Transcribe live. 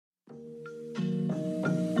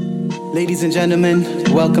Ladies and gentlemen,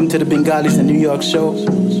 welcome to the Bengalis in New York show.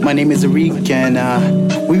 My name is Arik, and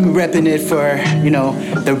we were repping it for,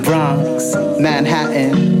 the Bronx,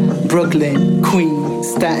 Manhattan, Brooklyn,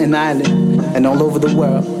 Queens, Staten Island, and all over the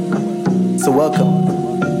world. So welcome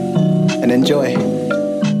and enjoy.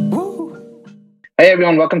 Hey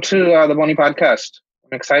everyone, welcome to the Boni Podcast.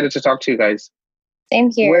 I'm excited to talk to you guys.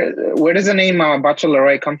 Same here. Where does the name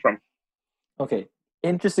Bachelorette come from? Okay,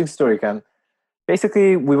 interesting story, Cam.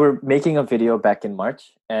 Basically, we were making a video back in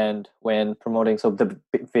March, and when promoting, so the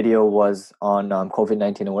video was on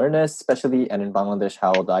COVID-19 awareness, especially, and in Bangladesh,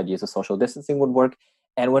 how the ideas of social distancing would work.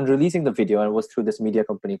 And when releasing the video, and it was through this media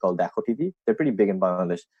company called Dakho TV, they're pretty big in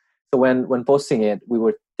Bangladesh. So when posting it, we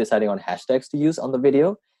were deciding on hashtags to use on the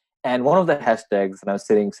video. And one of the hashtags, and I was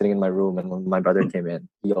sitting in my room, and when my brother came in,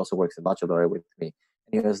 he also works at Bachelorette with me.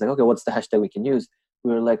 And he was like, okay, what's the hashtag we can use?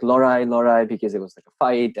 We were like, Lorai, because it was like a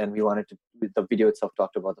fight, and we wanted to, the video itself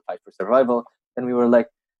talked about the fight for survival. And we were like,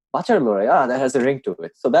 Bachelorette, that has a ring to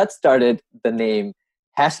it. So that started the name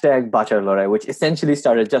hashtag Bachelorette, which essentially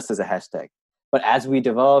started just as a hashtag. But as we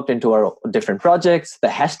developed into our different projects, the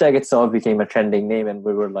hashtag itself became a trending name, and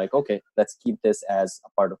we were like, okay, let's keep this as a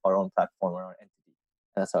part of our own platform or our entity.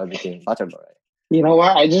 And that's how it became Bachelorette. You know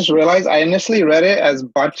what? I just realized I initially read it as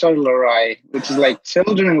Bachelorette, which is like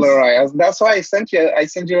children Lorai. That's why I sent you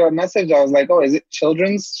a message. I was like, oh, is it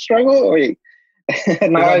children's struggle? Wait.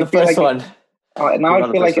 Now I feel like now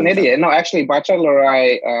I feel like an idiot. No, actually,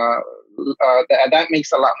 Bachelorette, that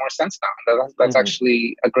makes a lot more sense now. That's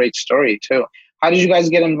actually a great story too. How did you guys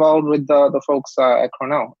get involved with the folks at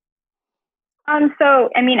Cornell? As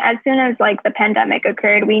soon as the pandemic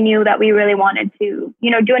occurred, we knew that we really wanted to,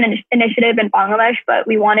 do an initiative in Bangladesh, but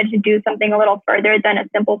we wanted to do something a little further than a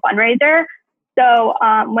simple fundraiser. So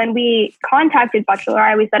when we contacted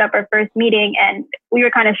Bachelorette, we set up our first meeting, and we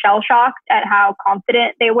were kind of shell-shocked at how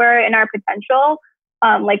confident they were in our potential.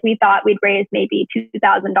 We thought we'd raise maybe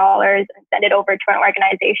 $2,000 and send it over to an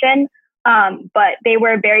organization. But they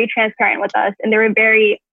were very transparent with us, and they were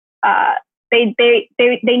very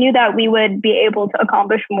they knew that we would be able to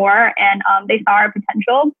accomplish more, and they saw our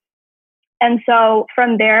potential. And so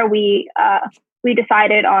from there, we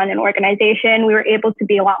decided on an organization. We were able to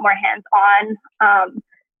be a lot more hands-on.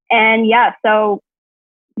 So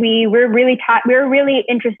we were really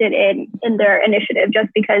interested in their initiative, just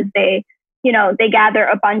because they gather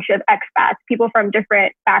a bunch of expats, people from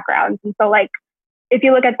different backgrounds. And so if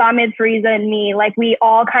you look at Thamid, Fariza, and me, we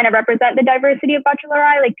all kind of represent the diversity of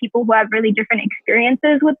Bachelorette, people who have really different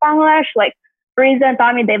experiences with Bangladesh. Fariza and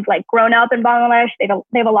Thamid, they've grown up in Bangladesh. They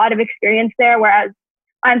have a lot of experience there, whereas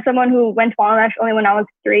I'm someone who went to Bangladesh only when I was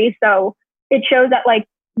 3. So it shows that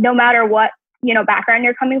no matter what, background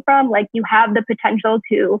you're coming from, you have the potential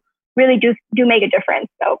to really do make a difference.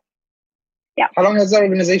 So, yeah. How long has the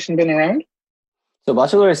organization been around? So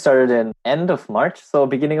Bachelorette started in end of March, so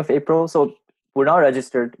beginning of April. So we're now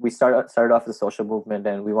registered. We started off as a social movement,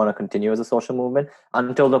 and we want to continue as a social movement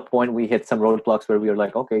until the point we hit some roadblocks where we were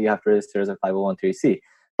like, okay, you have to register as a 501(c).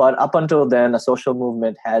 But up until then, a social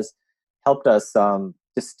movement has helped us to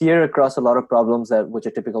steer across a lot of problems which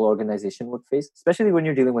a typical organization would face, especially when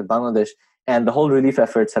you're dealing with Bangladesh. And the whole relief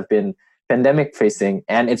efforts have been pandemic facing,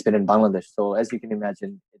 and it's been in Bangladesh. So as you can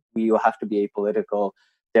imagine, we have to be apolitical.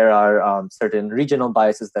 There are certain regional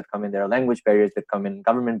biases that come in. There are language barriers that come in,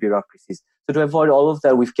 government bureaucracies. So to avoid all of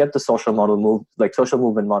that, we've kept the social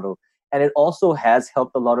movement model. And it also has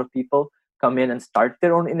helped a lot of people come in and start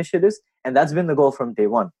their own initiatives. And that's been the goal from day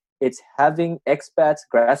one. It's having expats,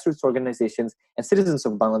 grassroots organizations, and citizens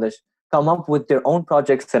of Bangladesh come up with their own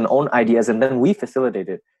projects and own ideas, and then we facilitate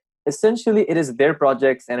it. Essentially, it is their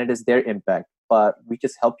projects and it is their impact, but we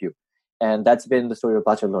just help you. And that's been the story of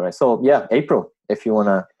Bachelorette. So yeah, April, if you want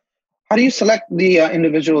to. How do you select the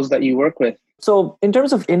individuals that you work with? So in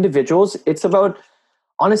terms of individuals, it's about,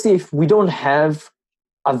 honestly, if we don't have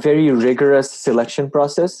a very rigorous selection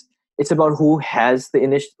process, it's about who has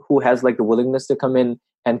the willingness to come in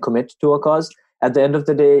and commit to a cause. At the end of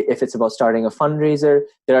the day, if it's about starting a fundraiser,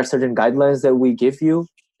 there are certain guidelines that we give you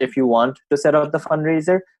if you want to set up the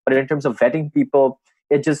fundraiser. But in terms of vetting people,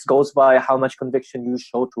 it just goes by how much conviction you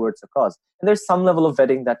show towards a cause. And there's some level of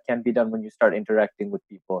vetting that can be done when you start interacting with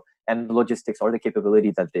people and the logistics or the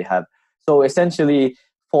capability that they have. So essentially,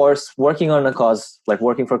 for working on a cause,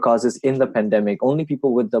 working for causes in the pandemic, only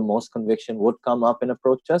people with the most conviction would come up and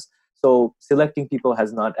approach us. So selecting people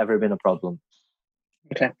has not ever been a problem.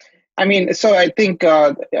 Okay. So I think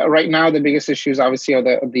right now the biggest issues obviously are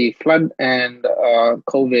the flood and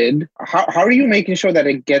COVID. How are you making sure that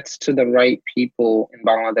it gets to the right people in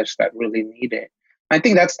Bangladesh that really need it? I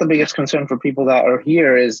think that's the biggest concern for people that are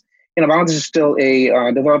here is Bangladesh is still a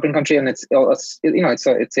developing country, and it's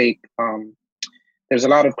there's a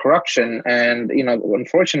lot of corruption, and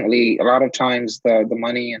unfortunately, a lot of times the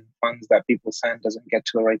money and funds that people send doesn't get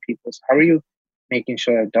to the right people. So how are you making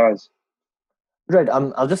sure it does? Right.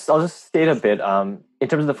 I'll just state a bit. In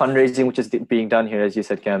terms of the fundraising which is being done here, as you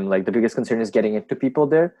said, Cam, like the biggest concern is getting it to people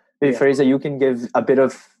there. Maybe Fariza, you can give a bit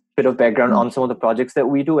of background on some of the projects that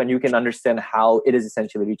we do, and you can understand how it is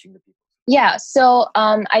essentially reaching the people. Yeah, so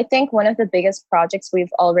I think one of the biggest projects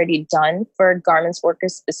we've already done for garments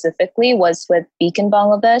workers specifically was with Beacon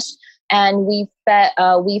Bangladesh, and we fed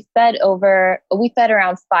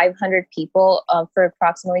around 500 people for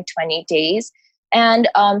approximately 20 days. And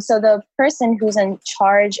so the person who's in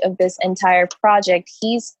charge of this entire project,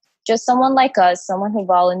 he's just someone like us, someone who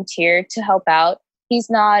volunteered to help out.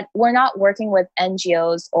 We're not working with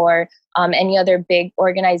NGOs or any other big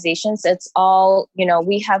organizations. It's all,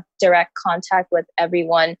 we have direct contact with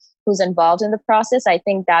everyone who's involved in the process. I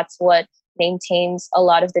think that's what maintains a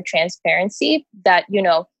lot of the transparency that,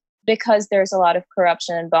 because there's a lot of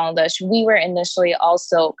corruption in Bangladesh, we were initially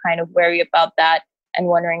also kind of wary about that and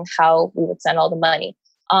wondering how we would send all the money.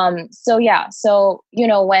 When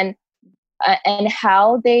and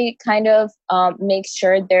how they kind of make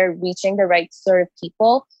sure they're reaching the right sort of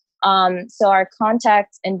people. So our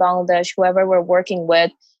contacts in Bangladesh, whoever we're working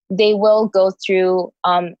with, they will go through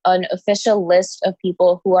an official list of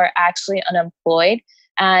people who are actually unemployed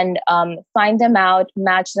and find them out,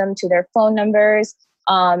 match them to their phone numbers,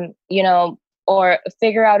 or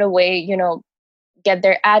figure out a way, get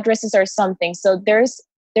their addresses or something. So there's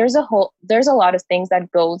a lot of things that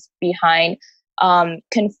goes behind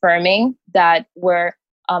confirming that we're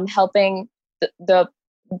helping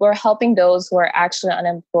we're helping those who are actually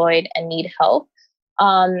unemployed and need help.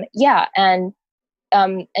 And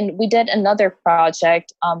we did another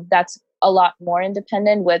project that's a lot more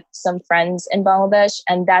independent with some friends in Bangladesh,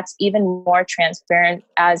 and that's even more transparent.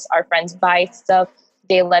 As our friends buy stuff,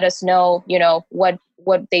 they let us know,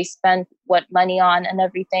 what they spent what money on and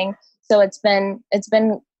everything. So it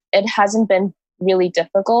hasn't been really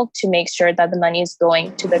difficult to make sure that the money is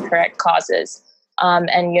going to the correct causes.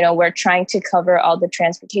 And we're trying to cover all the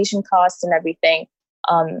transportation costs and everything,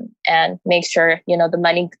 and make sure the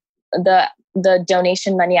money, the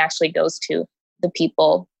donation money actually goes to the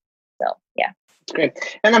people. So yeah. Great.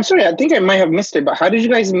 And I'm sorry, I think I might have missed it, but how did you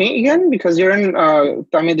guys meet again? Because you're in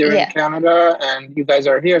in Canada and you guys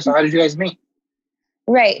are here. So how did you guys meet?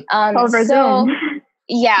 Right. Over Zoom.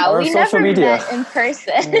 Yeah, we never met in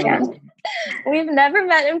person. Yeah. We've never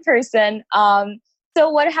met in person. So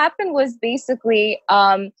what happened was basically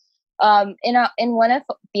in one of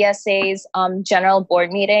BSA's general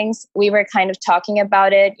board meetings, we were kind of talking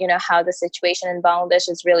about it, how the situation in Bangladesh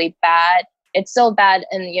is really bad. It's so bad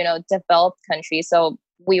in, developed countries. So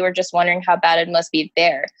we were just wondering how bad it must be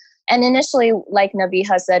there. And initially, like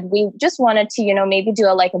Nabiha said, we just wanted to, maybe do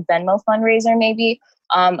a Venmo fundraiser, maybe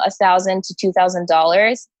 $1,000 to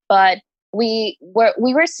 $2,000. But we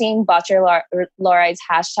were seeing Bachar Lorai's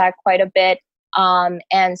hashtag quite a bit.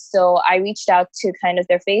 And so I reached out to kind of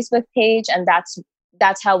their Facebook page, and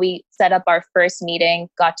that's how we set up our first meeting,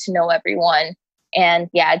 got to know everyone. And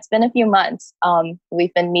yeah, it's been a few months.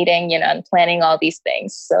 We've been meeting, and planning all these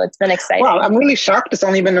things. So it's been exciting. Well, I'm really shocked it's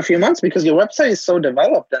only been a few months because your website is so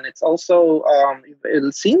developed, and it's also,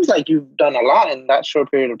 it seems like you've done a lot in that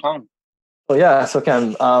short period of time. So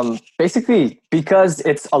Cam, basically because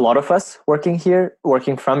it's a lot of us working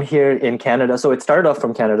from here in Canada. So it started off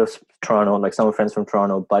from Canada, Toronto, like some friends from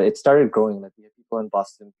Toronto, but it started growing. Like we have people in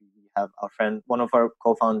Boston. We have our friend, one of our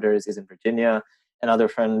co-founders is in Virginia. Another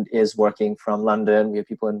friend is working from London. We have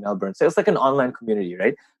people in Melbourne. So it's like an online community,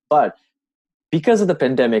 right? But because of the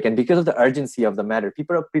pandemic and because of the urgency of the matter,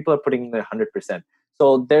 people are putting in their 100%.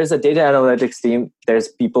 So there's a data analytics team. There's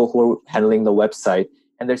people who are handling the website.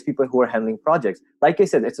 And there's people who are handling projects. Like I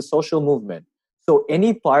said, it's a social movement. So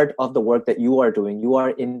any part of the work that you are doing, you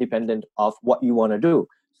are independent of what you want to do.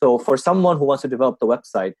 So for someone who wants to develop the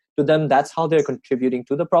website, to them, that's how they're contributing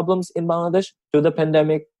to the problems in Bangladesh, to the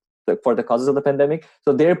pandemic, for the causes of the pandemic.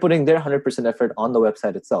 So they're putting their 100% effort on the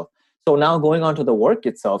website itself. So now going on to the work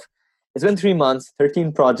itself, it's been 3 months,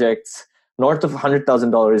 13 projects, north of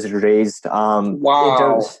 $100,000 raised.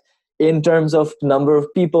 Wow. In terms of number of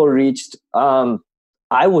people reached,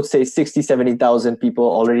 I would say 60, 70,000 people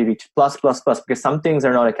already reached plus, because some things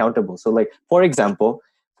are not accountable. So like, for example,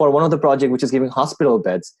 for one of the project, which is giving hospital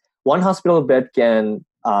beds, one hospital bed can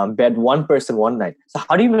bed one person one night. So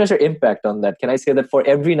how do you measure impact on that? Can I say that for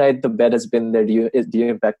every night the bed has been there, do you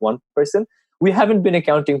impact one person? we haven't been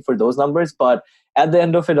accounting for those numbers, but at the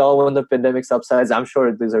end of it all, when the pandemic subsides, I'm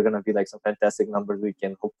sure these are going to be like some fantastic numbers we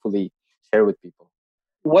can hopefully share with people.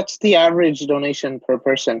 What's the average donation per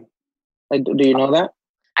person? Like, do you know that?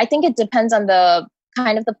 I think it depends on the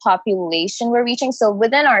kind of the population we're reaching. So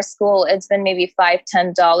within our school, it's been maybe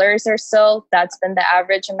 $5-10 or so. That's been the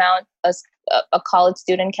average amount a college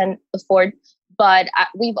student can afford. But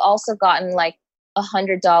we've also gotten like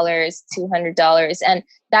 $100, $200, and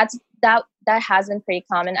that has been pretty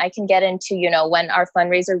common. I can get into, when our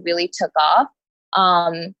fundraiser really took off.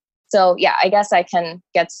 So yeah, I guess I can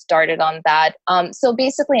get started on that. So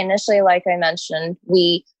basically, initially, like I mentioned,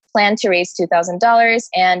 we planned to raise $2,000,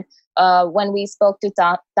 and when we spoke to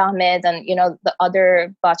Tahmid and the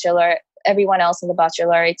other bachelor, everyone else in the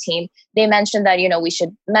baccalaureate team, they mentioned that we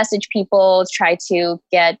should message people, try to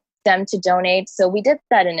get them to donate. So we did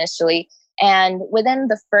that initially, and within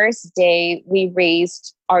the first day, we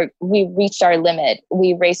reached our limit.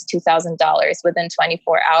 We raised $2,000 within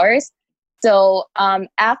 24 hours. So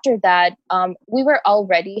after that, we were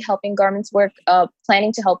already helping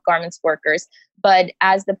planning to help garments workers. But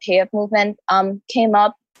as the Pay Up movement came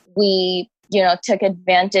up, we took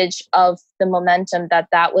advantage of the momentum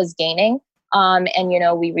that was gaining. And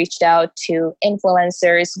we reached out to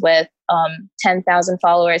influencers with 10,000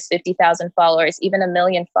 followers, 50,000 followers, even 1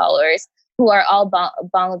 million followers, who are all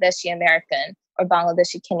Bangladeshi American or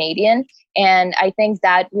Bangladeshi Canadian. And I think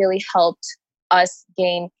that really helped us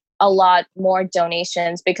gain a lot more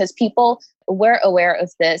donations because people were aware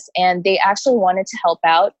of this and they actually wanted to help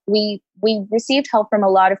out. We received help from a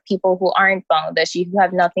lot of people who aren't Bangladeshi, who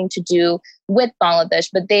have nothing to do with Bangladesh,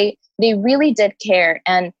 but they really did care.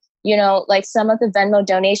 And like some of the Venmo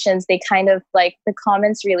donations, they kind of like the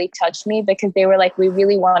comments really touched me because they were like, we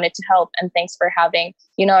really wanted to help. And thanks for having,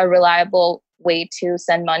 a reliable way to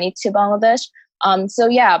send money to Bangladesh. So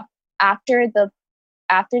yeah, after the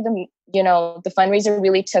the fundraiser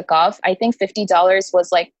really took off, I think $50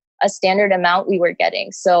 was like a standard amount we were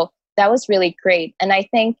getting. So that was really great. And I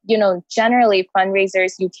think, generally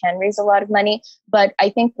fundraisers, you can raise a lot of money, but I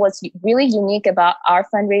think what's really unique about our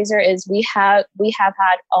fundraiser is we have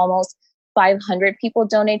had almost 500 people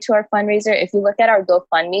donate to our fundraiser. If you look at our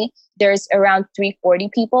GoFundMe, there's around 340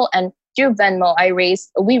 people, and through Venmo,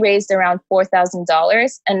 we raised around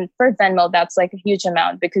 $4,000. And for Venmo, that's like a huge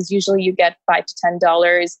amount because usually you get $5 to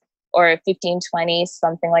 $10 or 15, 20,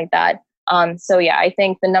 something like that. So yeah, I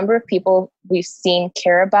think the number of people we've seen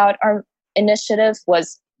care about our initiative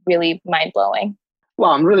was really mind blowing.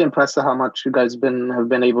 Well, I'm really impressed at how much you guys have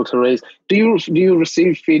been able to raise. Do you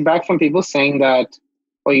receive feedback from people saying that,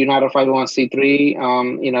 well, you're not a 501c3,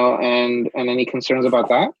 and any concerns about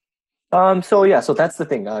that? So that's the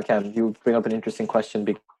thing, Cam. You bring up an interesting question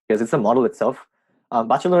because it's a model itself.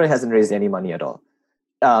 Baccalaureate hasn't raised any money at all.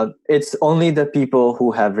 It's only the people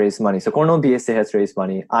who have raised money. So Cornell BSA has raised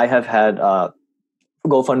money. I have had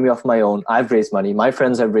GoFundMe of my own. I've raised money. My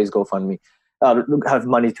friends have raised GoFundMe, have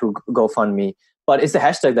money to GoFundMe. But it's the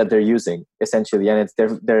hashtag that they're using essentially, and it's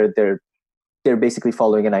they're basically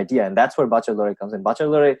following an idea, and that's where Baccalaureate comes in.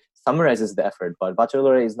 Baccalaureate summarizes the effort, but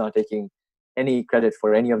Baccalaureate is not taking any credit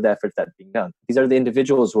for any of the efforts that's being done. These are the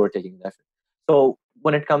individuals who are taking the effort. So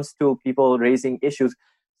when it comes to people raising issues,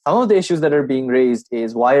 some of the issues that are being raised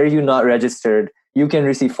is, why are you not registered? You can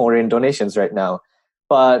receive foreign donations right now.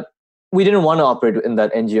 But we didn't want to operate in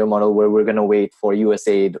that NGO model where we're going to wait for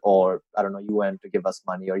USAID or, UN to give us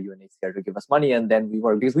money or UNHCR to give us money. And then we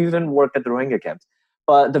work, because we even worked at the Rohingya camps.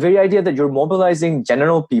 But the very idea that you're mobilizing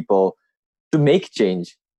general people to make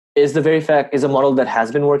change is a model that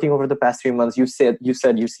has been working over the past 3 months. You said you've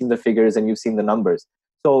seen the figures and you've seen the numbers.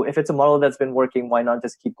 So if it's a model that's been working, why not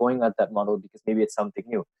just keep going at that model? Because maybe it's something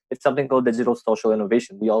new. It's something called digital social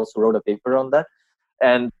innovation. We also wrote a paper on that.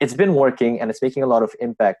 And it's been working and it's making a lot of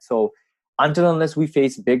impact. So unless we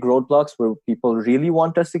face big roadblocks where people really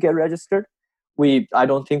want us to get registered, I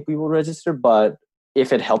don't think we will register. But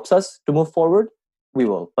if it helps us to move forward, we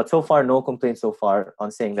will. But so far, no complaints so far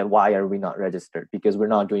on saying that why are we not registered? Because we're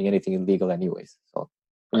not doing anything illegal anyways. So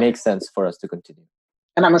it makes sense for us to continue.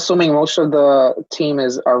 And I'm assuming most of the team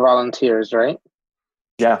are volunteers, right?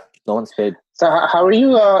 Yeah, no one's paid. So how are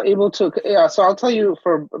you able to? Yeah, so I'll tell you,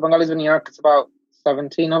 for Bengalis in New York, it's about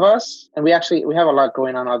 17 of us, and we have a lot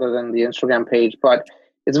going on other than the Instagram page, but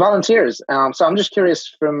it's volunteers. So I'm just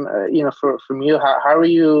curious from from you, how are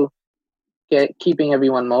you keeping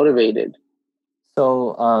everyone motivated?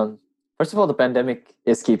 So first of all, the pandemic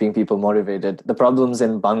is keeping people motivated. The problems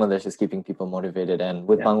in Bangladesh is keeping people motivated, and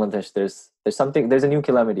with Bangladesh, there's a new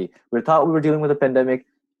calamity. We thought we were dealing with a pandemic.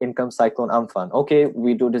 In comes Cyclone Amphan. Okay,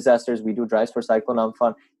 we do disasters, we do drives for Cyclone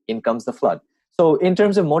Amphan. In comes the flood. So in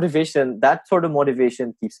terms of motivation, that sort of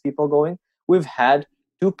motivation keeps people going. We've had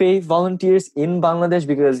to pay volunteers in Bangladesh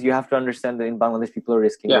because you have to understand that in Bangladesh, people are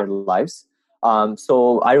risking their lives.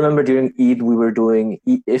 So I remember during Eid, we were doing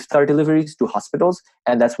iftar deliveries to hospitals,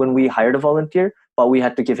 and that's when we hired a volunteer, but we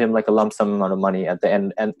had to give him like a lump sum amount of money at the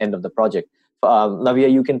end of the project.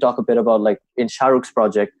 Navia, you can talk a bit about like in Shahruk's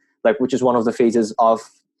project, like which is one of the phases of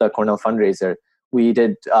the Cornell fundraiser. We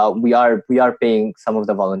are paying some of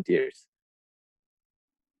the volunteers.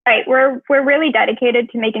 Right. We're really dedicated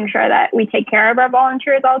to making sure that we take care of our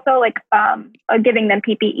volunteers also, like giving them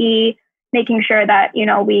PPE, making sure that,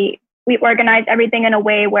 we organize everything in a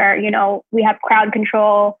way where, we have crowd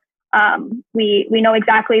control. We know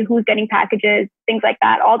exactly who's getting packages, things like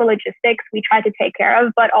that. All the logistics we try to take care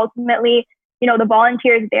of, but ultimately, the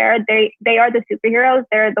volunteers there, they are the superheroes.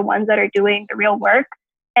 They're the ones that are doing the real work.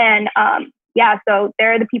 And so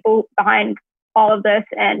they're the people behind all of this,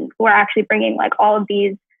 and we're actually bringing like all of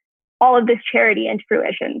this charity into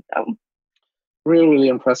fruition. So really, really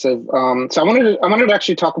impressive. So I wanted to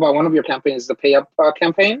actually talk about one of your campaigns, the Pay Up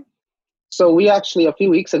campaign. So we actually, a few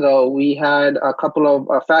weeks ago, we had a couple of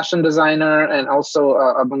a fashion designer and also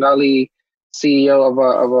a Bengali CEO of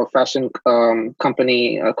a fashion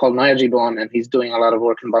company called Naya Jibon, and he's doing a lot of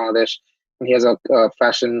work in Bangladesh. And he has a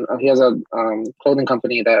clothing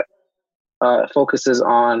company that focuses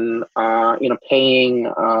on paying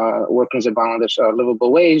workers in Bangladesh a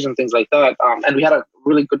livable wage and things like that. And we had a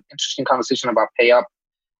really good, interesting conversation about Pay Up.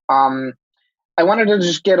 I wanted to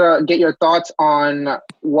just get your thoughts on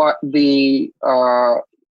what the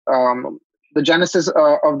genesis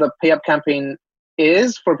of the Pay Up campaign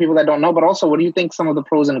is for people that don't know, but also what do you think some of the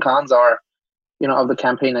pros and cons are, of the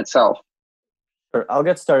campaign itself? Sure. I'll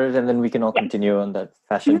get started and then we can all continue on that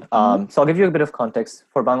fashion. So I'll give you a bit of context.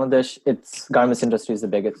 For Bangladesh, its garments industry is the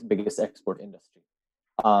biggest export industry,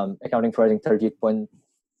 accounting for I think $38.2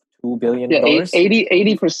 billion.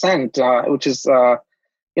 80%, which is a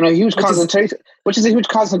huge concentration, which is a huge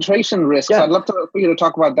concentration risk. Yeah. So I'd love for you to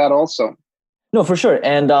talk about that also. No, for sure.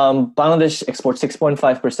 And Bangladesh exports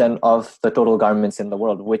 6.5% of the total garments in the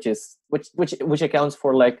world, which accounts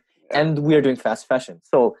for and we are doing fast fashion.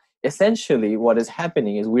 So essentially what is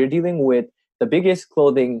happening is we're dealing with the biggest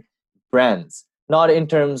clothing brands, not in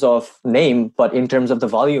terms of name, but in terms of the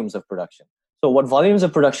volumes of production. So what volumes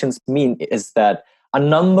of productions mean is that a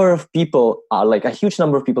number of people, a huge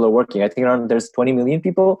number of people are working. I think there's 20 million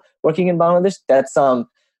people working in Bangladesh. That's 1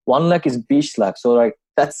 lakh is 20 lakh. So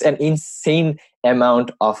that's an insane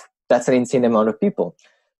amount of people.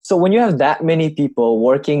 So when you have that many people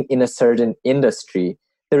working in a certain industry,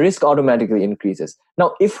 the risk automatically increases.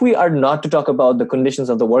 Now, if we are not to talk about the conditions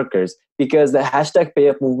of the workers, because the hashtag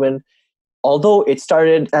PayUp movement, although it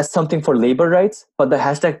started as something for labor rights, but the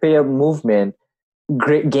hashtag PayUp movement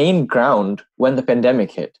gained ground when the pandemic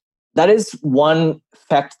hit. That is one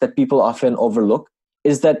fact that people often overlook,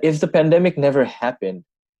 is that if the pandemic never happened,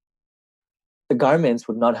 the garments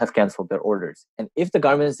would not have canceled their orders. And if the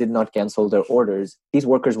garments did not cancel their orders, these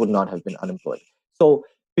workers would not have been unemployed. So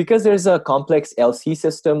because there's a complex LC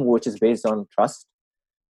system, which is based on trust,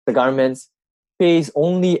 the garments pays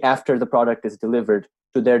only after the product is delivered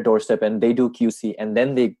to their doorstep, and they do QC, and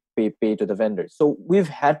then they pay to the vendors. So we've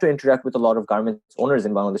had to interact with a lot of garment owners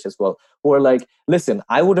in Bangladesh as well, who are like, listen,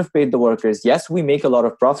 I would have paid the workers. Yes, we make a lot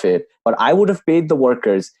of profit, but I would have paid the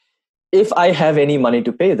workers if I have any money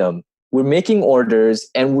to pay them. We're making orders,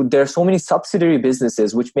 and there are so many subsidiary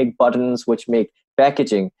businesses which make buttons, which make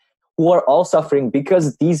packaging, who are all suffering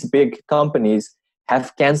because these big companies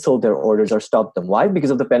have canceled their orders or stopped them. Why?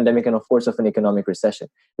 Because of the pandemic and, of course, of an economic recession.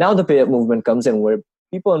 Now the PayUp movement comes in, where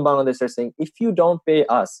people in Bangladesh are saying, if you don't pay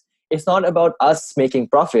us, it's not about us making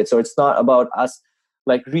profits, or it's not about us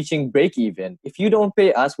reaching break even. If you don't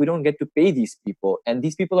pay us, we don't get to pay these people. And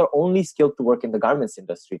these people are only skilled to work in the garments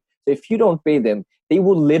industry. So if you don't pay them, they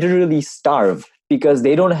will literally starve because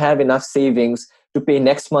they don't have enough savings to pay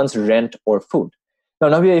next month's rent or food. Now,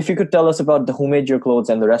 Navia, if you could tell us about the Who Made Your Clothes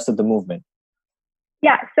and the rest of the movement.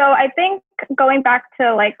 Yeah, so I think going back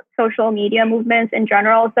to social media movements in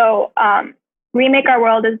general, so Remake Our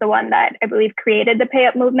World is the one that I believe created the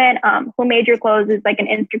PayUp movement. Who Made Your Clothes is an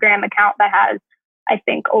Instagram account that has, I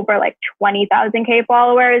think, over 20,000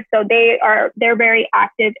 followers. So they're very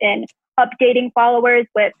active in updating followers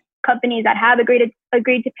with companies that have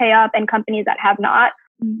agreed to pay up and companies that have not.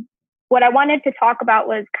 What I wanted to talk about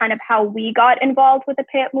was kind of how we got involved with the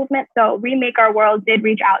PayUp movement. So Remake Our World did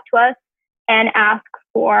reach out to us and ask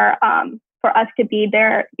for us to be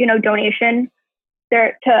their donation,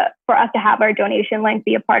 for us to have our donation link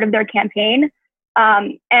be a part of their campaign.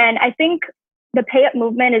 And I think the pay up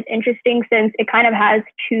movement is interesting since it kind of has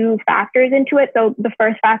two factors into it. So the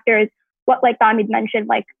first factor is what, like Dhamid mentioned,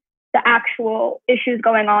 like the actual issues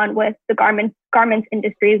going on with the garments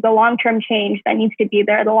industries, the long-term change that needs to be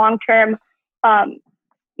there, the long-term,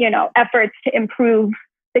 efforts to improve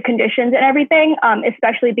the conditions and everything,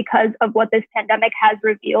 especially because of what this pandemic has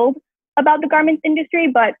revealed about the garments industry.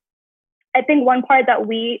 But I think one part that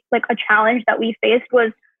a challenge that we faced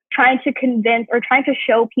was trying to convince or trying to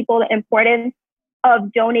show people the importance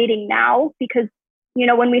of donating now, because,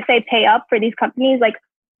 when we say pay up for these companies, like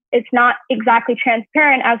it's not exactly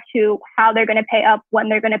transparent as to how they're going to pay up, when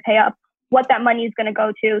they're going to pay up, what that money is going to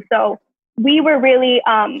go to. So we were really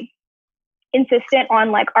insistent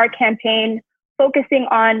on like our campaign focusing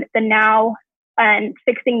on the now and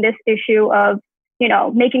fixing this issue of,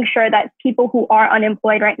 making sure that people who are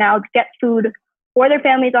unemployed right now get food for their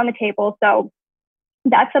families on the table. So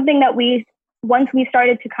that's something that once we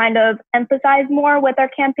started to kind of emphasize more with our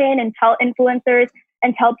campaign and tell influencers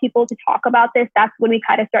and tell people to talk about this, that's when we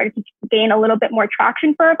kind of started to gain a little bit more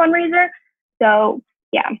traction for a fundraiser. So,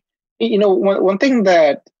 yeah. One thing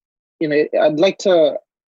that, I'd like to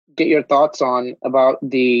get your thoughts on about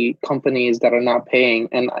the companies that are not paying.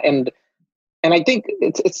 And I think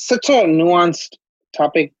it's such a nuanced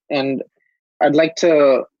topic, and I'd like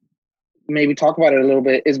to maybe talk about it a little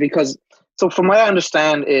bit, is because, so from what I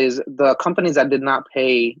understand is the companies that did not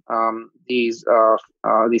pay these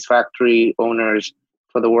factory owners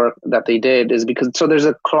for the work that they did is because, so there's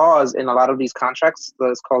a clause in a lot of these contracts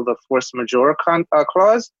that's called the force majeure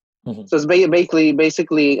clause. Mm-hmm. So it's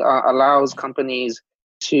basically allows companies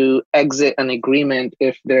to exit an agreement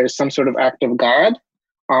if there's some sort of act of God.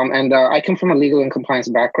 And I come from a legal and compliance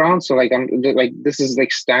background, so this is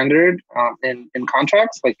like standard in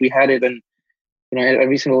contracts. Like we had it in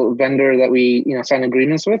every single vendor that we sign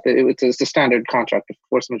agreements with. It's a standard contract, the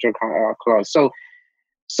force majeure clause.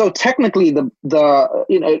 So technically, legally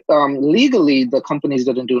the companies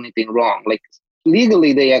didn't do anything wrong. Like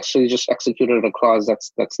legally, they actually just executed a clause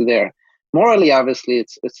that's there. Morally, obviously,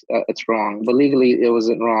 it's wrong, but legally, it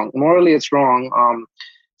wasn't wrong. Morally, it's wrong.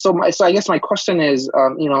 So I guess my question is,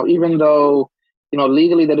 even though,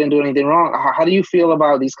 legally they didn't do anything wrong, how do you feel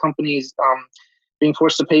about these companies being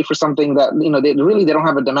forced to pay for something that, they don't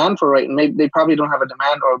have a demand for right? And maybe they probably don't have a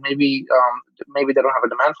demand, or maybe they don't have a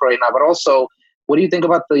demand for right now. But also, what do you think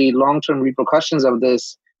about the long-term repercussions of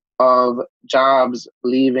this, of jobs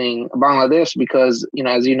leaving Bangladesh? Because,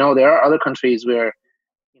 as you know, there are other countries where,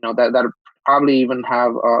 that probably even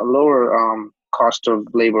have a lower cost of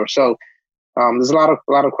labor. So, there's a lot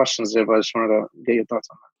of questions there, but I just wanted to get your thoughts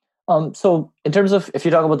on that. So in terms of, if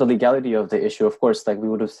you talk about the legality of the issue, of course, like we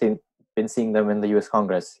would have been seeing them in the U.S.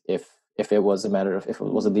 Congress if it was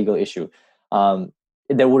a legal issue.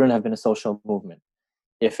 There wouldn't have been a social movement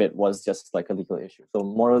if it was just like a legal issue. So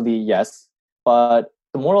morally, yes, but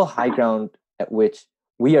the moral high ground at which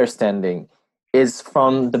we are standing is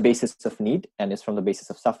from the basis of need and is from the basis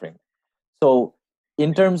of suffering. So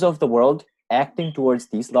in terms of the world, acting towards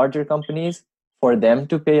these larger companies for them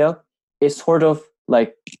to pay up is sort of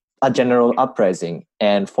like a general uprising.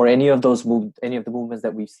 And for any of the movements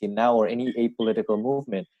that we've seen now, or any apolitical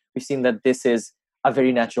movement, we've seen that this is a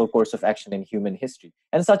very natural course of action in human history.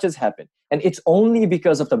 And such has happened. And it's only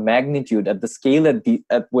because of the magnitude, at the scale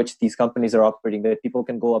at which these companies are operating, that people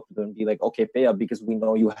can go up to them and be like, okay, pay up because we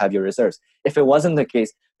know you have your reserves. If it wasn't the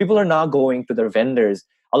case, people are now going to their vendors.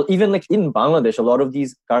 Even like in Bangladesh, a lot of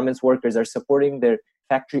these garments workers are supporting their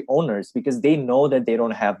factory owners because they know that they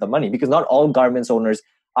don't have the money. Because not all garments owners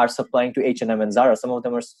are supplying to H&M and Zara. Some of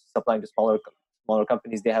them are supplying to smaller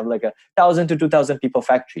companies. They have like 1,000 to 2,000 people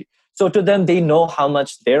factory. So to them, they know how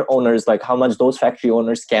much their owners, like how much those factory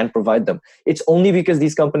owners can provide them. It's only because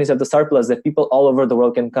these companies have the surplus that people all over the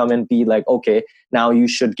world can come and be like, okay, now you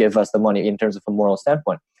should give us the money in terms of a moral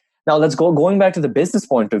standpoint. Now let's going back to the business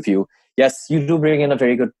point of view. Yes, you do bring in a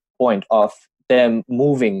very good point of them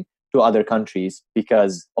moving to other countries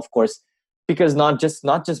because, of course, because not just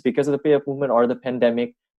because of the pay up movement or the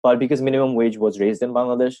pandemic, but because minimum wage was raised in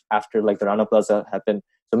Bangladesh after like the Rana Plaza happened.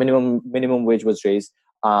 So minimum wage was raised,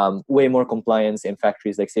 way more compliance in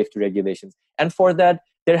factories, like safety regulations. And for that,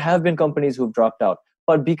 there have been companies who've dropped out.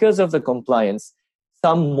 But because of the compliance,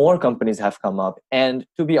 some more companies have come up. And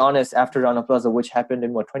to be honest, after Rana Plaza, which happened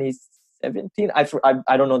in 2017?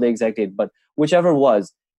 I don't know the exact date, but whichever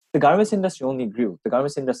was, the garments industry only grew. The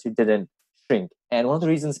garments industry didn't shrink. And one of the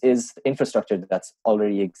reasons is the infrastructure that's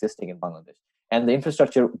already existing in Bangladesh. And the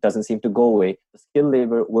infrastructure doesn't seem to go away. The skilled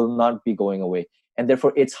labor will not be going away. And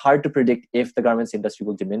therefore, it's hard to predict if the garments industry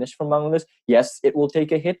will diminish from Bangladesh. Yes, it will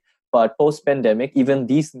take a hit, but post-pandemic, even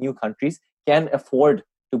these new countries can afford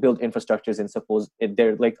to build infrastructures in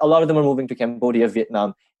they're like a lot of them are moving to Cambodia,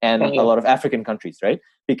 Vietnam, and a lot of African countries, right?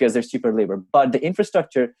 Because there's cheaper labor. But the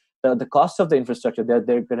infrastructure, the cost of the infrastructure that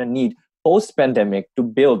they're going to need post-pandemic to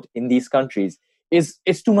build in these countries is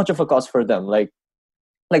too much of a cost for them. Like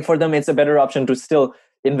for them, it's a better option to still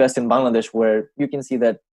invest in Bangladesh, where you can see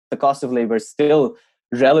that the cost of labor is still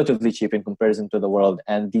relatively cheap in comparison to the world,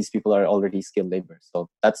 and these people are already skilled labor. So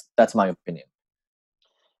that's my opinion.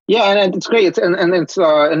 Yeah, and it's great. And it's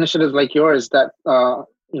initiatives like yours that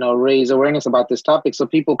raise awareness about this topic, so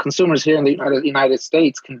consumers here in the United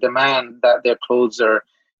States can demand that their clothes are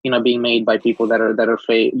being made by people that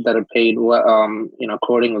are paid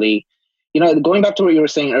accordingly. Going back to what you were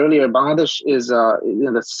saying earlier, Bangladesh is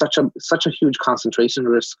there's such a huge concentration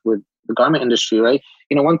risk with the garment industry, right?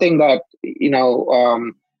 One thing that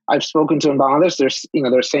I've spoken to in Bangladesh,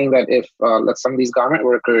 they're saying that if some of these garment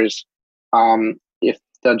workers, if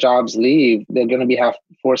the jobs leave, they're going to be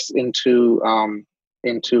forced into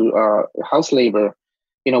house labor,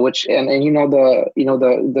 which the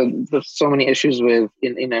so many issues with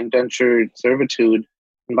in indentured servitude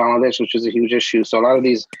in Bangladesh, which is a huge issue. So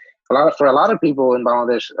for a lot of people in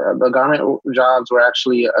Bangladesh, the garment jobs were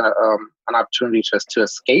actually an opportunity to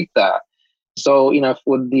escape that. So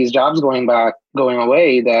with these jobs going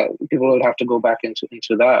away, that people would have to go back into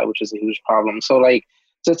that, which is a huge problem. So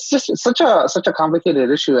it's just such a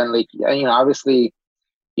complicated issue, and obviously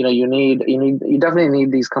you definitely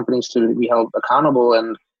need these companies to be held accountable,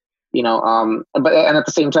 and but at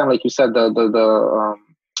the same time, like you said,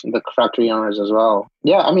 the factory owners as well.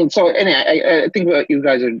 Yeah, I mean, so anyway, I think what you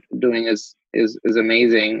guys are doing is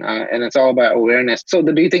amazing, and it's all about awareness. So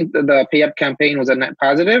do you think the Pay Up campaign was a net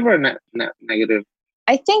positive or a net negative?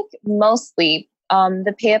 I think mostly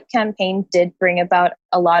the Pay Up campaign did bring about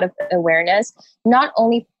a lot of awareness, not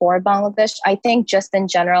only for Bangladesh. I think just in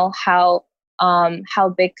general how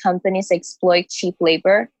big companies exploit cheap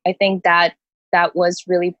labor. I think that was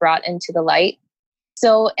really brought into the light.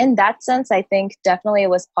 So in that sense, I think definitely it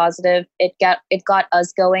was positive. It got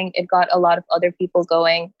us going. It got a lot of other people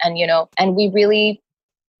going, and we really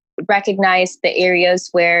recognized the areas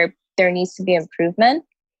where there needs to be improvement.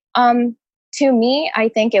 To me, I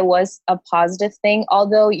think it was a positive thing.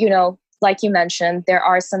 Although, like you mentioned, there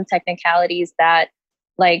are some technicalities that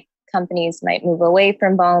like companies might move away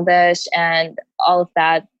from Bangladesh and all of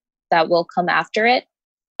that will come after it.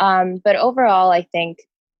 But overall, I think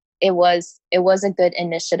it was a good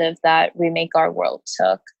initiative that Remake Our World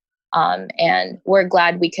took. And we're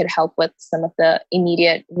glad we could help with some of the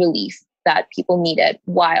immediate relief that people needed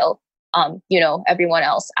while, everyone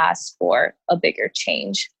else asked for a bigger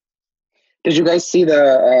change. Did you guys see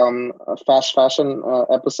the fast fashion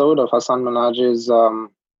episode of Hassan Minhaj's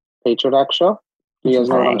Patriot Act show? Do you guys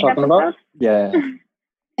know what I'm talking about? Yeah.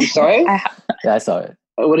 You saw it? Yeah, I saw it.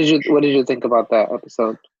 What did you think about that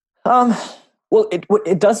episode? Well,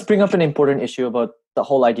 it does bring up an important issue about the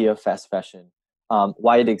whole idea of fast fashion,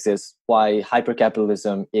 why it exists, why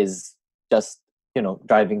hypercapitalism is just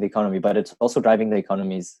driving the economy, but it's also driving the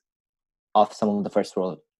economies of some of the first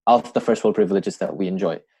world privileges that we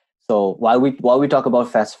enjoy. So while we talk about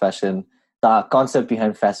fast fashion, the concept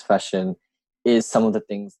behind fast fashion is some of the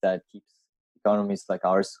things that keeps economies like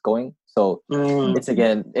ours going. So it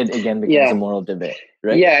again becomes a moral debate,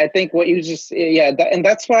 right? Yeah, I think what you just and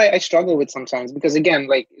that's why I struggle with sometimes, because again,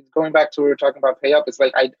 like going back to what we were talking about Pay Up, it's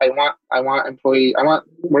like I want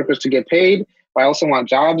workers to get paid, but I also want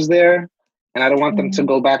jobs there, and I don't want them to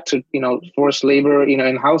go back to forced labor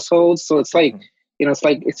in households. So it's like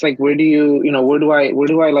it's like where do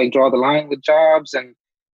I like draw the line with jobs? And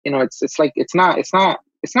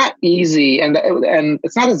it's not easy, and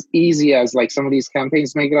it's not as easy as like some of these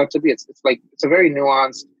campaigns make it out to be. It's a very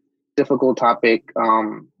nuanced, difficult topic,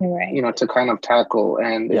 to kind of tackle,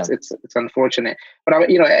 and it's unfortunate. But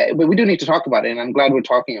but we do need to talk about it, and I'm glad we're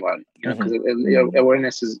talking about it, because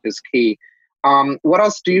awareness is key. What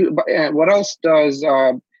else does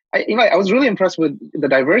I was really impressed with the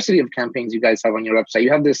diversity of campaigns you guys have on your website.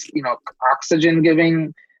 You have this oxygen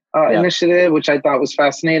giving initiative, which I thought was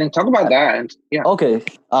fascinating. Talk about that. And Okay.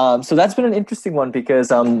 So that's been an interesting one,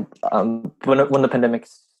 because when the pandemic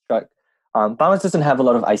struck, Bangladesh doesn't have a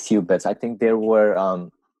lot of ICU beds. I think there were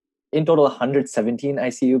in total 117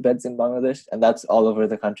 ICU beds in Bangladesh, and that's all over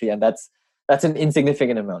the country, and that's an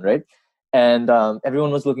insignificant amount, right? And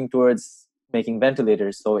everyone was looking towards making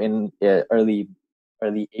ventilators. So in early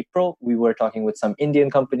April, we were talking with some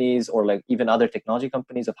Indian companies, or like even other technology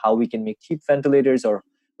companies, of how we can make cheap ventilators, or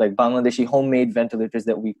like Bangladeshi homemade ventilators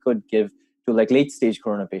that we could give to like late stage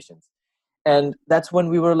corona patients. And that's when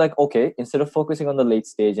we were like, okay, instead of focusing on the late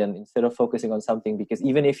stage and instead of focusing on something, because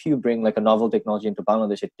even if you bring like a novel technology into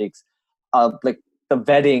Bangladesh, it takes like the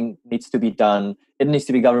vetting needs to be done. It needs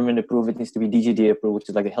to be government approved. It needs to be DGDA approved, which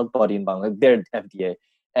is like the health body in Bangladesh, their FDA.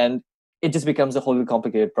 And it just becomes a wholly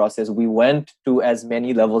complicated process. We went to as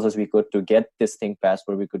many levels as we could to get this thing passed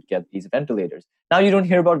where we could get these ventilators. Now you don't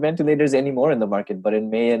hear about ventilators anymore in the market, but in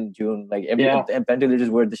May and June, like ventilators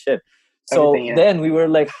were the shit. So then we were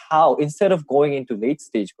like, how, instead of going into late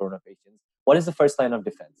stage corona patients, what is the first line of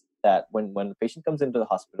defense? That when the patient comes into the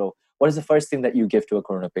hospital, what is the first thing that you give to a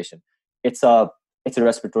corona patient? It's a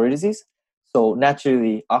respiratory disease. So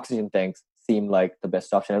naturally, oxygen tanks seemed like the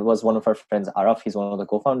best option. It was one of our friends, Araf. He's one of the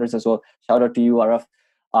co-founders as well. Shout out to you, Araf.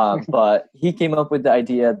 But he came up with the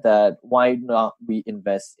idea that why not we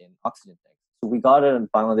invest in oxygen tanks? So we got a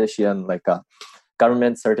Bangladeshi like a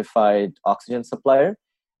government certified oxygen supplier.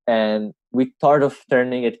 And we thought of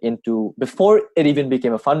turning it into, before it even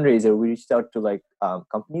became a fundraiser, we reached out to like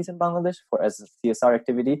companies in Bangladesh as a CSR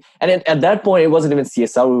activity. And at that point, it wasn't even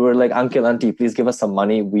CSR. We were like, uncle, auntie, please give us some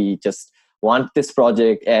money. We just want this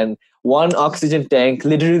project. And one oxygen tank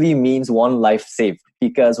literally means one life saved,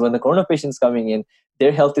 because when the corona patient's coming in,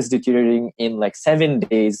 their health is deteriorating in like 7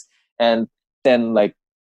 days, and then like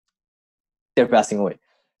they're passing away.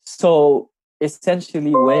 So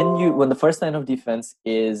essentially, when the first line of defense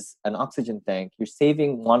is an oxygen tank, you're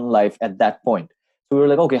saving one life at that point. So we were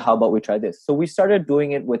like, okay, how about we try this? So we started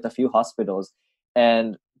doing it with a few hospitals,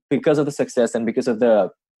 and because of the success and because of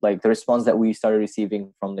the response that we started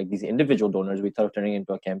receiving from like these individual donors, we thought of turning it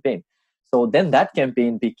into a campaign. So then that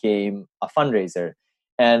campaign became a fundraiser,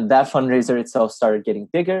 and that fundraiser itself started getting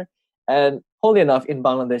bigger. And wholly enough, in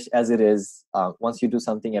Bangladesh, as it is, once you do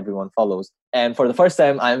something, everyone follows. And for the first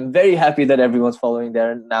time, I'm very happy that everyone's following.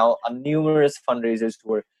 There are now numerous fundraisers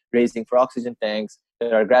who are raising for oxygen tanks.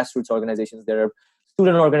 There are grassroots organizations. There are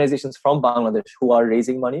student organizations from Bangladesh who are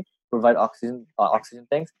raising money to provide oxygen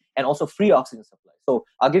tanks and also free oxygen supply. So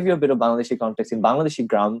I'll give you a bit of Bangladeshi context. In Bangladeshi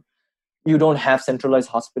Gram, you don't have centralized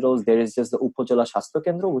hospitals. There is just the Upajala Shastro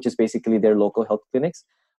Kendra, which is basically their local health clinics.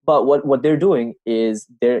 But what they're doing is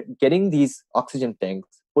they're getting these oxygen tanks,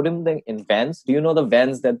 putting them in vans. Do you know the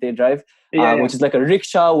vans that they drive? Which is like a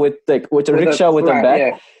rickshaw with a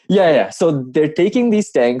back. Yeah. So they're taking these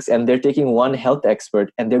tanks and they're taking one health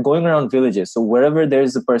expert and they're going around villages. So wherever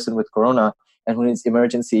there's a person with corona and who needs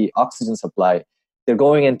emergency oxygen supply, they're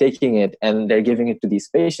going and taking it and they're giving it to these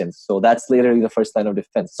patients. So that's literally the first line of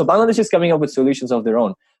defense. So Bangladesh is coming up with solutions of their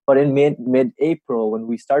own. But in mid-April, when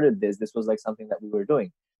we started this was like something that we were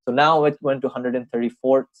doing. So now it went to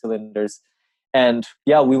 134 cylinders. And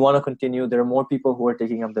yeah, we want to continue. There are more people who are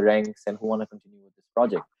taking up the ranks and who want to continue with this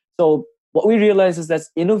project. So what we realize is that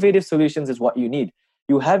innovative solutions is what you need.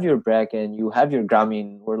 You have your Bracken, you have your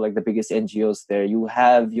Grameen, who are like the biggest NGOs there. You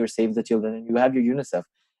have your Save the Children and you have your UNICEF.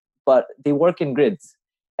 But they work in grids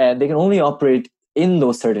and they can only operate in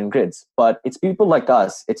those certain grids. But it's people like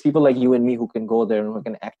us, it's people like you and me who can go there and who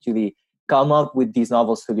can actually come up with these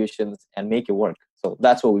novel solutions and make it work. So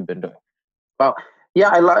that's what we've been doing. Wow. Yeah,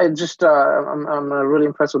 I'm really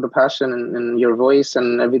impressed with the passion and your voice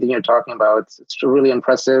and everything you're talking about. It's really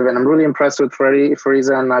impressive. And I'm really impressed with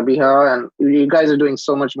Fariza and Nabiha. And you guys are doing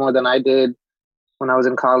so much more than I did when I was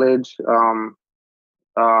in college.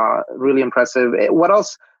 Really impressive. What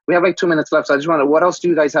else? We have like 2 minutes left. So I just wonder, what else do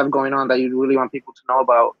you guys have going on that you really want people to know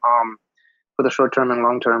about for the short term and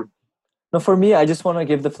long term? No, for me, I just want to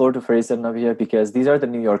give the floor to Fariza and Navia because these are the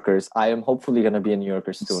New Yorkers. I am hopefully going to be a New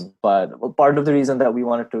Yorker soon. But part of the reason that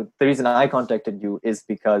the reason I contacted you is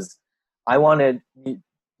because I wanted New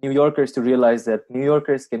Yorkers to realize that New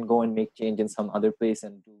Yorkers can go and make change in some other place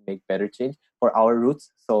and make better change for our roots.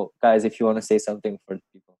 So guys, if you want to say something for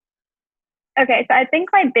people. Okay, so I think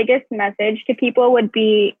my biggest message to people would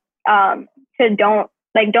be to don't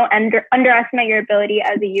underestimate your ability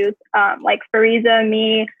as a youth. Like Fariza,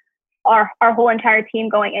 me, our whole entire team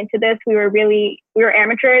going into this, we were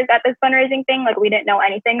amateurs at this fundraising thing. Like we didn't know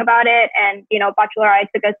anything about it. And, Bachelor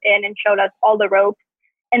took us in and showed us all the ropes,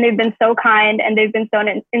 and they've been so kind and they've been so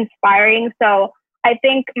inspiring. So I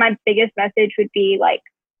think my biggest message would be like,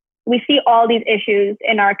 we see all these issues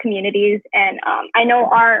in our communities. And I know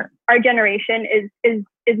our generation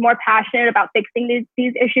is more passionate about fixing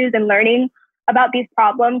these issues and learning about these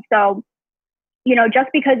problems. So, just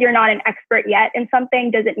because you're not an expert yet in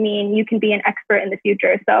something doesn't mean you can be an expert in the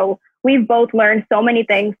future. So we've both learned so many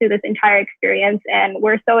things through this entire experience, and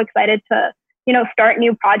we're so excited to, start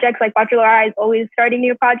new projects. Like Bachelor is always starting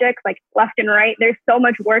new projects, like left and right. There's so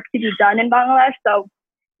much work to be done in Bangladesh. So,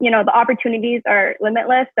 the opportunities are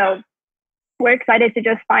limitless. So we're excited to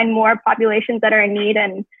just find more populations that are in need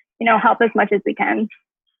and, help as much as we can.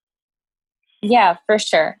 Yeah, for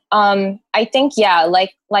sure. I think,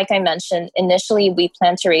 like I mentioned, initially we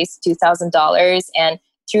planned to raise $2,000, and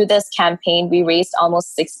through this campaign, we raised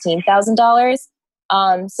almost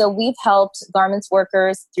 $16,000. So we've helped garments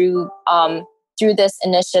workers through this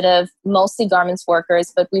initiative, mostly garments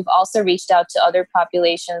workers, but we've also reached out to other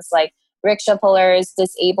populations like rickshaw pullers,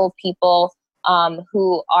 disabled people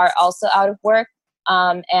who are also out of work.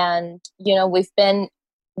 And we've been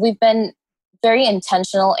very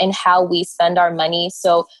intentional in how we spend our money.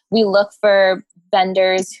 So we look for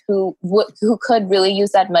vendors who could really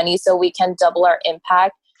use that money so we can double our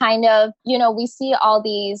impact. Kind of, we see all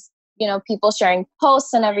these, people sharing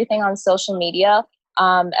posts and everything on social media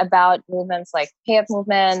about movements like Pay Up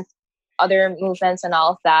Movement, other movements and all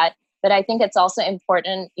of that. But I think it's also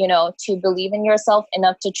important, to believe in yourself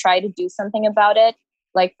enough to try to do something about it.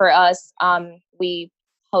 Like for us, we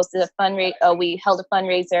hosted we held a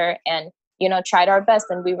fundraiser and tried our best,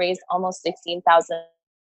 and we raised almost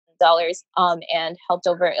 $16,000 and helped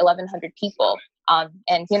over 1,100 people.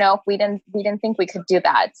 And we didn't think we could do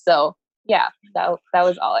that. So yeah, that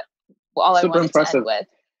was all I wanted impressive. To end with.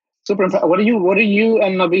 Super impressive. What are you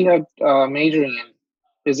and Nabiha majoring in?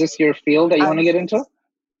 Is this your field that you want to get into?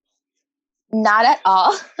 Not at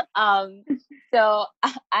all. So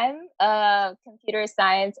I'm a computer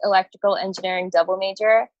science, electrical engineering double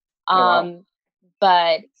major. Wow.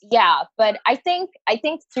 But I think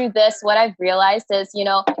through this, what I've realized is,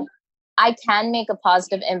 I can make a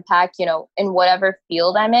positive impact, in whatever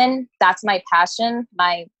field I'm in. That's my passion,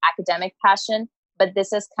 my academic passion. But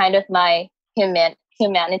this is kind of my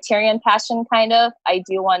humanitarian passion, kind of. I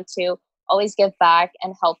do want to always give back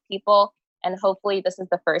and help people. And hopefully this is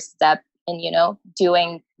the first step in,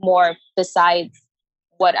 doing more besides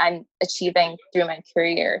what I'm achieving through my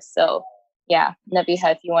career. So yeah,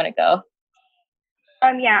 Nabiha, if you want to go.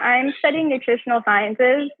 I'm studying nutritional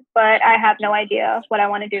sciences, but I have no idea what I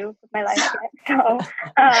want to do with my life yet. So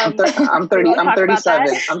I'm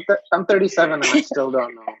 37. I'm 37 and I still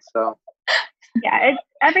don't know. So yeah,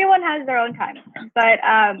 everyone has their own time. But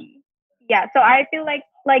so I feel like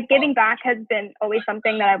giving back has been always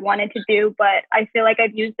something that I've wanted to do, but I feel like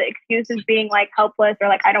I've used the excuses being like helpless or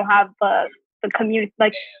like I don't have the community,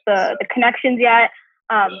 like the connections yet.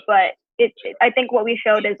 But I think what we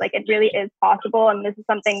showed is like it really is possible, and this is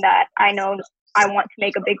something that I know I want to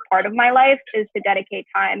make a big part of my life, is to dedicate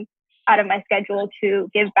time out of my schedule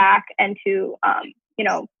to give back and to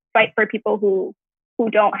fight for people who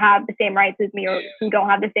don't have the same rights as me or who don't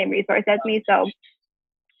have the same resources as me. So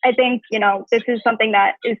I think this is something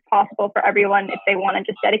that is possible for everyone if they want to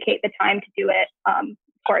just dedicate the time to do it. Of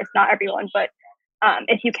course, not everyone, but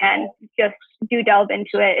if you can, just do delve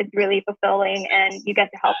into it. It's really fulfilling, and you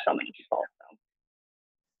get to help so many people.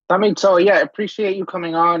 So appreciate you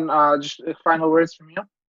coming on. Just final words from you.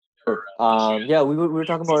 Sure. We were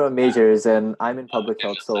talking about our majors, and I'm in public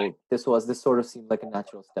health, so this sort of seemed like a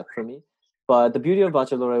natural step for me. But the beauty of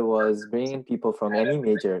Baccalaureate was bringing in people from any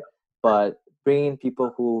major, but bringing in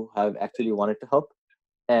people who have actually wanted to help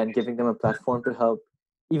and giving them a platform to help.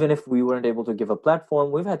 Even if we weren't able to give a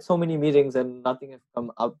platform, we've had so many meetings and nothing has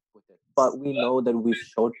come up with it. But we know that we've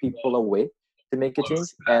showed people a way to make a change,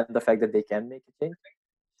 and the fact that they can make a change.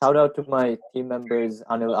 Shout out to my team members,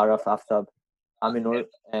 Anil, Araf, Aftab, Aminur,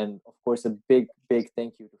 and of course a big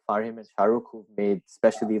thank you to Farhim and Shahrukh, who've made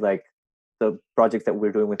especially like the projects that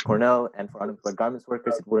we're doing with Cornell and for unemployed garments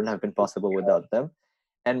workers. It wouldn't have been possible without them.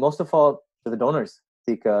 And most of all, to the donors,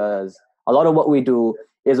 because a lot of what we do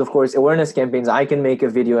is, of course, awareness campaigns. I can make a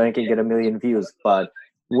video and I can get 1 million views. But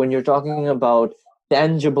when you're talking about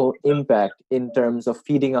tangible impact in terms of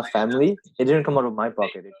feeding a family, it didn't come out of my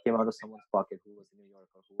pocket. It came out of someone's pocket who was in New York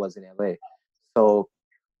or who was in LA. So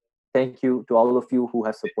thank you to all of you who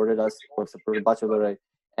have supported us, who have supported Baccalaureate,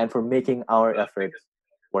 and for making our efforts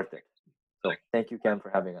worth it. So thank you, Cam, for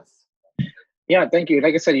having us. Yeah, thank you.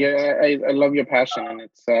 Like I said, I love your passion, and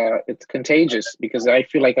it's contagious because I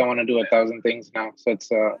feel like I want to do 1,000 things now. So it's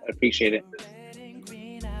I appreciate it.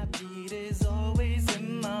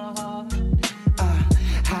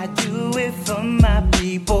 I do it for my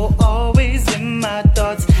people, always in my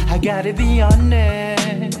thoughts. I gotta be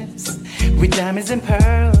honest, with diamonds and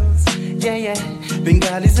pearls, yeah.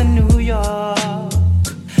 Bengalis in New York,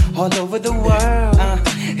 all over the world.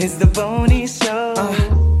 It's the Boney Show.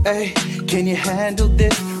 Hey, can you handle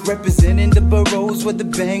this? Representing the boroughs where the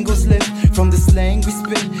Bengals live. From the slang we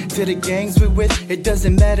spit to the gangs we're with, it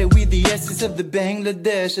doesn't matter, we the essence of the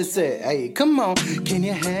Bangladesh. I said, hey, come on, can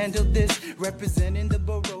you handle this? Representing the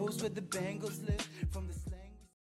boroughs where the Bengals live.